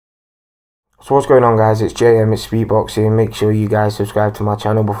So what's going on, guys? It's JM, it's Speakboxing. Make sure you guys subscribe to my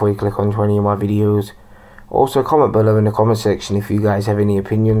channel before you click onto any of my videos. Also comment below in the comment section if you guys have any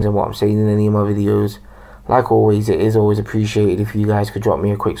opinions on what I'm saying in any of my videos. Like always, it is always appreciated if you guys could drop me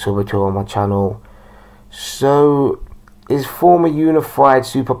a quick sub or two on my channel. So, is former unified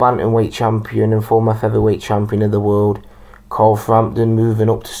super bantamweight champion and former featherweight champion of the world Carl Frampton moving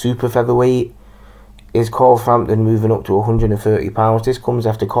up to super featherweight? Is Carl Frampton moving up to 130 pounds? This comes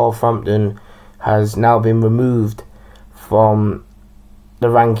after Carl Frampton has now been removed from the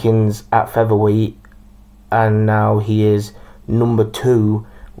rankings at featherweight, and now he is number 2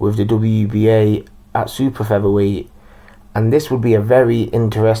 with the WBA at super featherweight. And this would be a very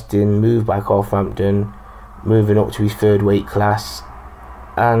interesting move by Carl Frampton, moving up to his 3rd weight class.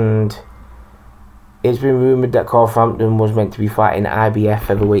 And it's been rumoured that Carl Frampton was meant to be fighting IBF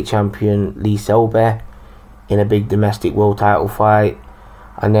featherweight champion Lee Selby in a big domestic world title fight,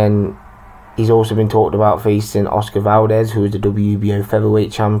 and then he's also been talked about facing Oscar Valdez, who is the WBO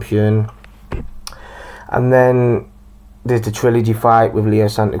featherweight champion. And then there's the trilogy fight with Leo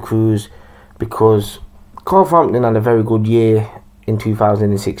Santa Cruz, because Carl Frampton had a very good year in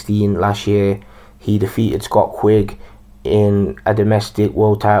 2016. Last year he defeated Scott Quigg in a domestic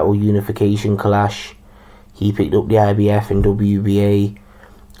world title unification clash. He picked up the IBF and WBA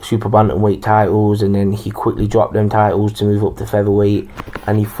super bantamweight titles, and then he quickly dropped them titles to move up to featherweight,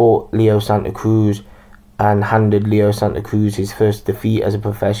 and he fought Leo Santa Cruz and handed Leo Santa Cruz his first defeat as a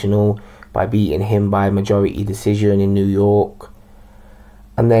professional by beating him by majority decision in New York.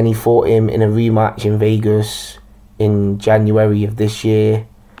 And then he fought him in a rematch in Vegas in January of this year,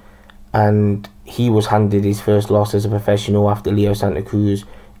 and he was handed his first loss as a professional after Leo Santa Cruz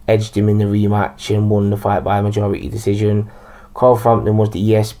edged him in the rematch and won the fight by majority decision. Carl Frampton was the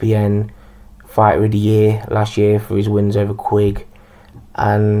ESPN Fighter of the Year last year for his wins over Quigg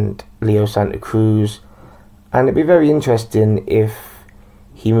and Leo Santa Cruz. And it'd be very interesting if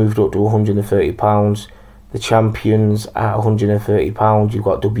he moved up to 130 pounds. The champions at 130 pounds, you've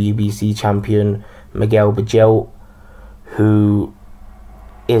got WBC champion Miguel Bajel, who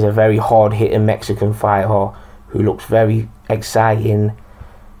is a very hard-hitting Mexican fighter who looks very exciting.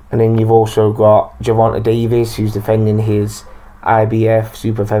 And then you've also got Gervonta Davis, who's defending his IBF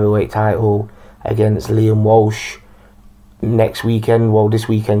super featherweight title against Liam Walsh next weekend. Well, this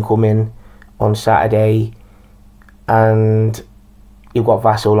weekend coming on Saturday. And you've got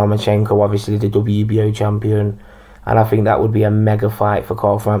Vasyl Lomachenko, obviously the WBO champion, and I think that would be a mega fight for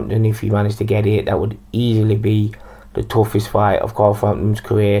Carl Frampton if he managed to get it. That would easily be the toughest fight of Carl Frampton's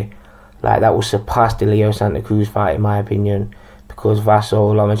career. Like, that will surpass the Leo Santa Cruz fight in my opinion, because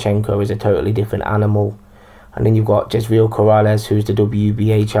Vasyl Lomachenko is a totally different animal. And then you've got Jezreel Corrales, who's the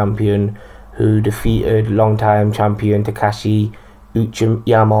WBA champion, who defeated long-time champion Takashi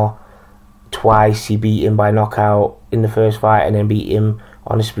Uchiyama twice. He beat him by knockout in the first fight and then beat him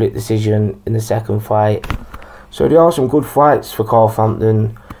on a split decision in the second fight. So there are some good fights for Carl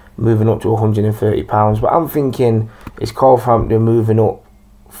Frampton moving up to 130 pounds. But I'm thinking, is Carl Frampton moving up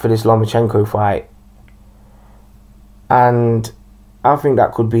for this Lomachenko fight? And I think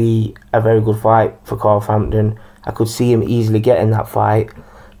that could be a very good fight for Carl Frampton. I could see him easily getting that fight,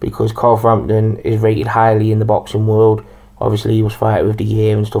 because Carl Frampton is rated highly in the boxing world. Obviously he was Fighter of the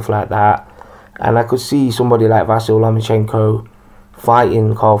Year and stuff like that. And I could see somebody like Vasyl Lomachenko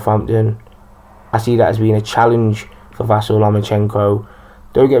fighting Carl Frampton. I see that as being a challenge for Vasyl Lomachenko.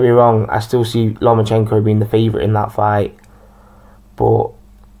 Don't get me wrong, I still see Lomachenko being the favourite in that fight, but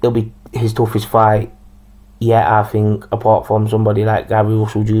it'll be his toughest fight yet, I think, apart from somebody like Gary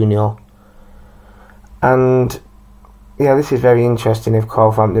Russell Jr. And yeah, this is very interesting if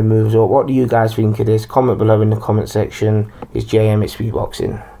Carl Frampton moves up. What do you guys think of this? Comment below in the comment section. It's JM, it's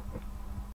Speakboxing.